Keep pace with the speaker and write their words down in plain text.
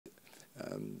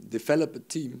develop a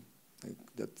team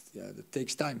that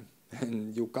takes time,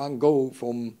 and you can't go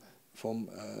from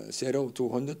 0 to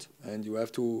 100, and you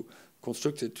have to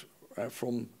construct it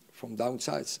from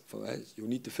downsides. You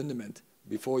need the fundament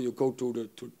before you go to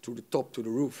the top, to the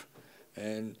roof,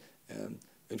 and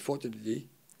unfortunately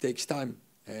it takes time,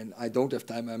 and I don't have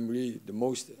time. I'm really the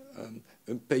most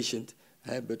impatient,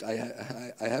 but I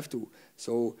have to.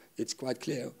 So it's quite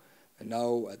clear, and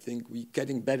now I think we're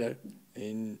getting better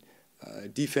in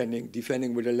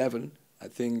defending with 11. I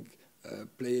think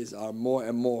players are more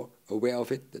and more aware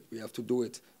of it, that we have to do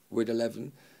it with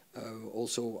 11.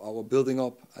 Also our building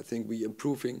up, I think we're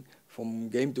improving from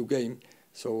game to game.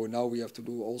 So now we have to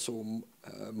do also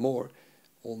more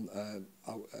on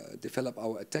develop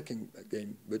our attacking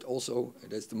game. But also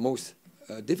that's the most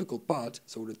difficult part,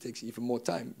 so that takes even more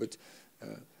time. But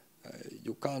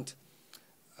you can't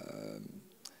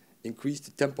increase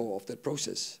the tempo of that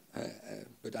process.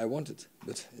 But I want it.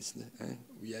 But it's,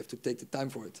 we have to take the time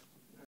for it.